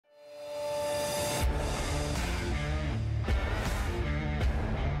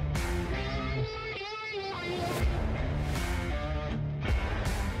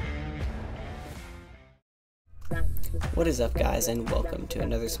What is up, guys, and welcome to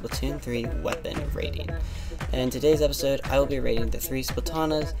another Splatoon 3 weapon rating. In today's episode, I will be rating the 3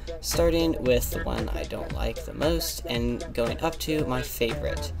 splatanas, starting with the one I don't like the most and going up to my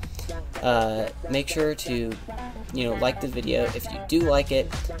favorite. Make sure to like the video if you do like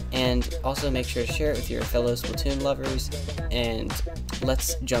it, and also make sure to share it with your fellow Splatoon lovers, and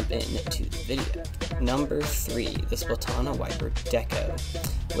let's jump into the video. Number 3, the Splatana Wiper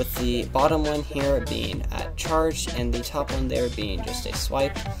Deco, with the bottom one here being at charged and the top one there being just a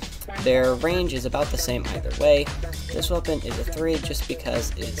swipe. Their range is about the same either way. This weapon is a 3 just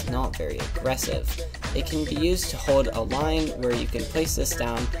because it is not very aggressive. It can be used to hold a line where you can place this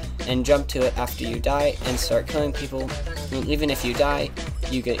down and jump to it after you die and start killing people. And even if you die,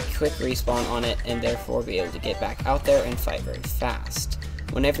 you get quick respawn on it and therefore be able to get back out there and fight very fast.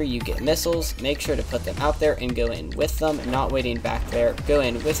 Whenever you get missiles, make sure to put them out there and go in with them, not waiting back there. Go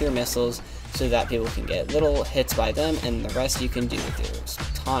in with your missiles so that people can get little hits by them, and the rest you can do with your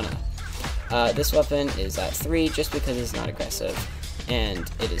Splatana. This weapon is at 3 just because it's not aggressive, and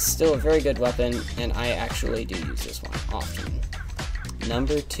it is still a very good weapon, and I actually do use this one often.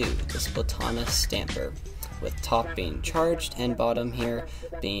 Number 2, the Splatana Stamper, with top being charged and bottom here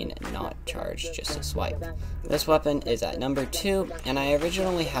being not charged, just a swipe. This weapon is at number 2, and I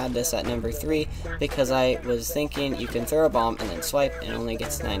originally had this at number 3 because I was thinking you can throw a bomb and then swipe and it only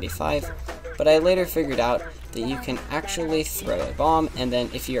gets 95, but I later figured out that you can actually throw a bomb, and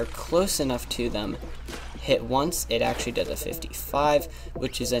then if you're close enough to them, hit once, it actually does a 55,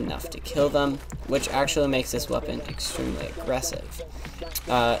 which is enough to kill them, which actually makes this weapon extremely aggressive.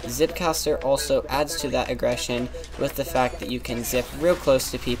 Zipcaster also adds to that aggression with the fact that you can zip real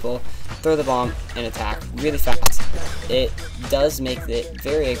close to people, throw the bomb, and attack really fast. It does make it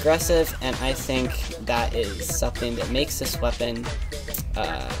very aggressive, and I think that is something that makes this weapon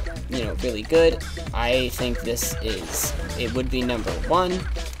really good. I think it would be number 1,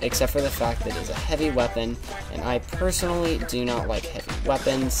 except for the fact that it's a heavy weapon, and I personally do not like heavy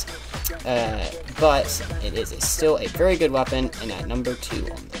weapons, but it is still a very good weapon, and at number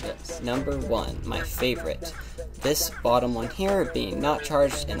 2 on the list. Number 1, my favorite. This bottom one here being not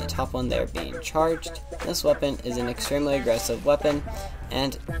charged and the top one there being charged. This weapon is an extremely aggressive weapon,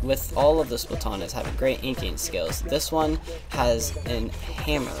 and with all of the splatanas having great inking skills, this one has a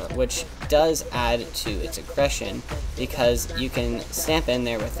hammer, which does add to its aggression because you can stamp in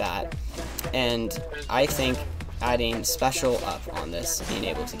there with that, and I think adding special up on this, being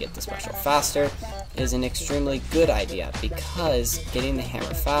able to get the special faster, is an extremely good idea, because getting the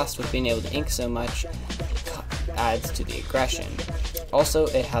hammer fast with being able to ink so much adds to the aggression. Also,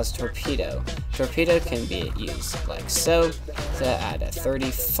 it has torpedo. Torpedo can be used like so to add a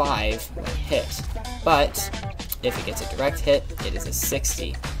 35 when hit, but if it gets a direct hit, it is a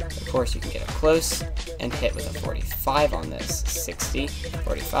 60. Of course, you can get up close and hit with a 45 on this. 60,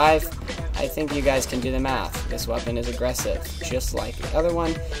 45. I think you guys can do the math. This weapon is aggressive, just like the other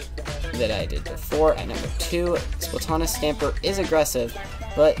one that I did before. At number 2, Splatana Stamper is aggressive,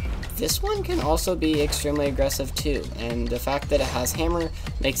 but this one can also be extremely aggressive too, and the fact that it has hammer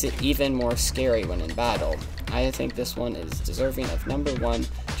makes it even more scary when in battle. I think this one is deserving of number 1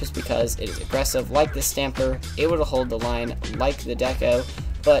 just because it is aggressive like the Stamper, able to hold the line like the Deco,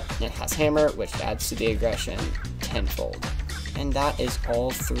 but it has hammer, which adds to the aggression tenfold. And that is all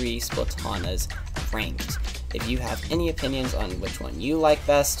 3 splatanas ranked. If you have any opinions on which one you like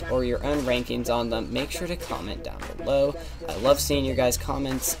best or your own rankings on them, make sure to comment down below. I love seeing your guys'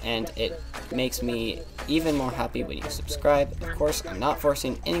 comments, and it makes me even more happy when you subscribe. Of course, I'm not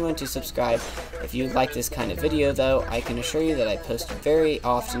forcing anyone to subscribe. If you like this kind of video though, I can assure you that I post very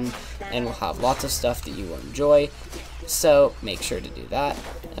often and will have lots of stuff that you will enjoy. So make sure to do that,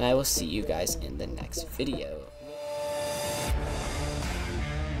 and I will see you guys in the next video.